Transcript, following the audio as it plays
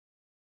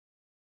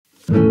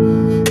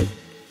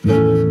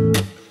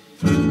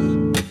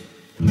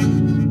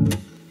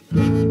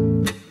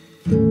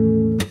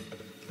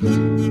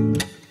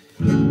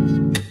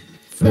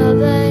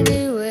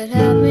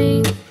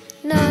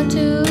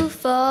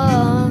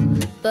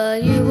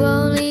but you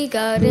only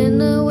got in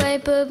the way,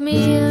 put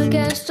me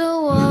against the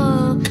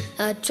wall.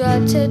 I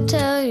tried to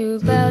tell you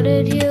about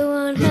it, you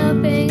weren't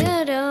helping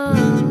at all.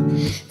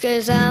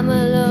 'Cause I'm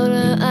a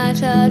loner, I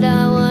thought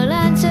I would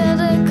answer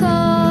the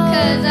call.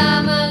 'Cause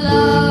I'm a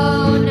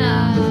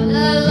loner,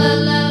 la la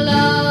la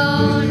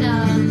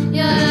loner.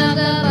 You're not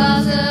the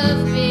boss of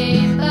me,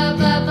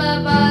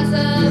 boss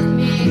of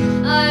me.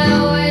 I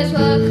always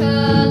walk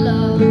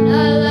alone,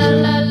 la la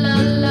la la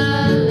la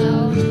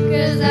alone.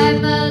 'Cause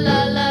I'm a la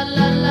la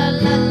la la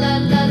la la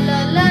la la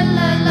la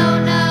la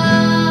loner.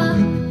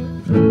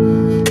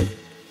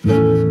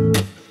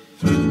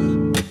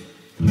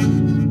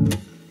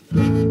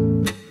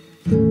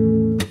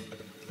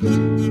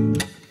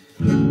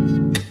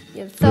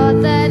 You thought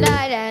that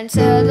I'd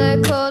answer the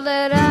call,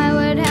 that I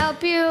would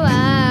help you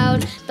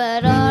out,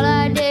 but all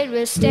I did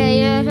was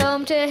stay at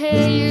home to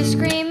hear you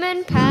scream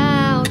and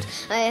pout.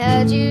 I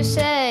heard you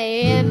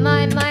say in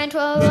my mind,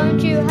 well,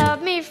 won't you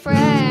help me,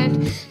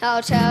 friend?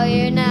 I'll tell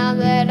you now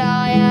that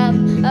I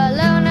am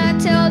alone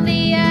until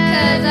the end.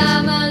 'Cause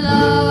I'm a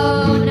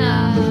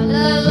loner,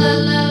 la la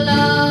la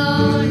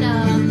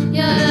loner.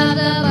 You're not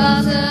the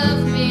boss of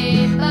me,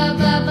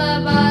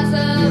 boss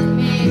of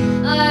me.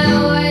 I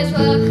always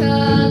walk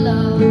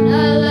alone,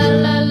 la la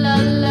la la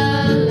la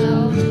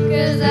alone.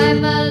 'Cause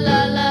I'm a la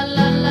la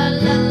la la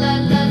la la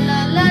la la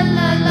la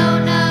la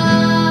loner.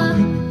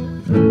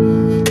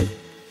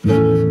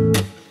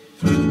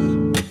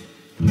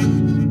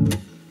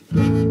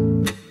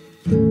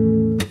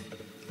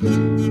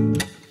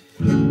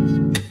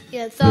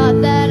 You thought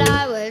that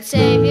I would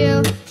save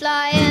you,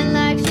 flying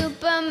like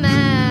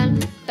Superman,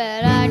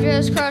 but I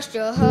just crushed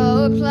your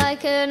hopes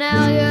like an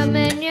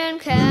aluminium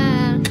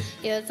can.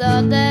 You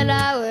thought that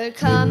I would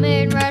come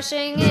in,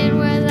 rushing in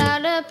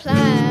without a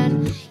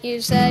plan. You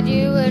said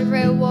you would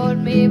reward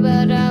me,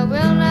 but I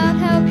will not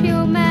help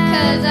you, man.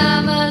 'Cause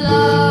I'm a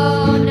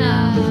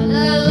loner,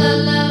 la la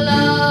la